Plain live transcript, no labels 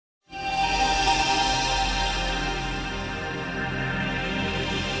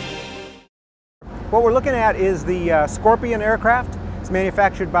What we're looking at is the Scorpion aircraft. It's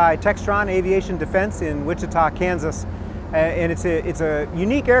manufactured by Textron Aviation Defense in Wichita, Kansas. And it's a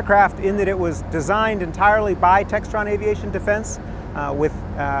unique aircraft in that it was designed entirely by Textron Aviation Defense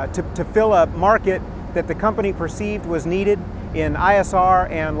to fill a market that the company perceived was needed in ISR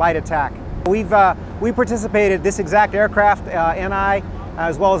and light attack. We participated, this exact aircraft and I,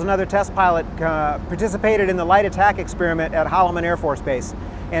 as well as another test pilot, participated in the light attack experiment at Holloman Air Force Base.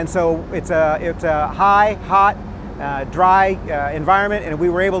 And so it's a high, hot, dry environment, and we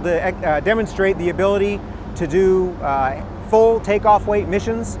were able to demonstrate the ability to do full takeoff weight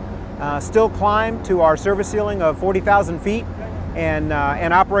missions, still climb to our service ceiling of 40,000 feet, and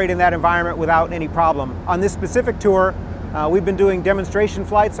operate in that environment without any problem. On this specific tour, we've been doing demonstration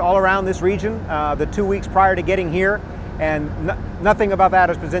flights all around this region the 2 weeks prior to getting here, and nothing about that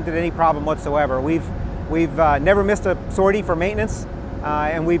has presented any problem whatsoever. We've never missed a sortie for maintenance,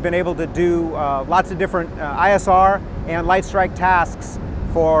 and we've been able to do lots of different ISR and light strike tasks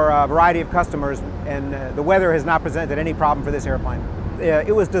for a variety of customers, and the weather has not presented any problem for this airplane.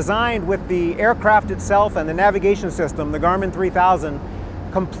 It was designed with the aircraft itself and the navigation system, the Garmin 3000,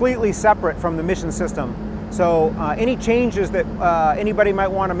 completely separate from the mission system. So any changes that anybody might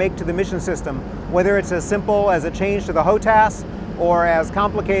want to make to the mission system, whether it's as simple as a change to the HOTAS or as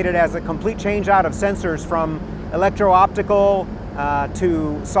complicated as a complete change out of sensors from electro-optical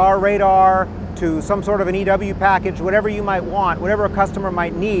to SAR radar to some sort of an EW package, whatever you might want, whatever a customer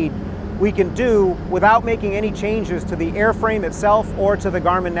might need, we can do without making any changes to the airframe itself or to the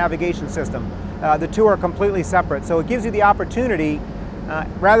Garmin navigation system. The two are completely separate, so it gives you the opportunity,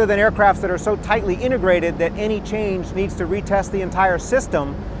 rather than aircrafts that are so tightly integrated that any change needs to retest the entire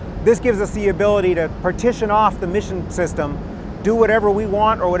system, this gives us the ability to partition off the mission system, do whatever we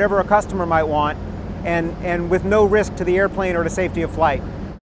want or whatever a customer might want, and with no risk to the airplane or to safety of flight.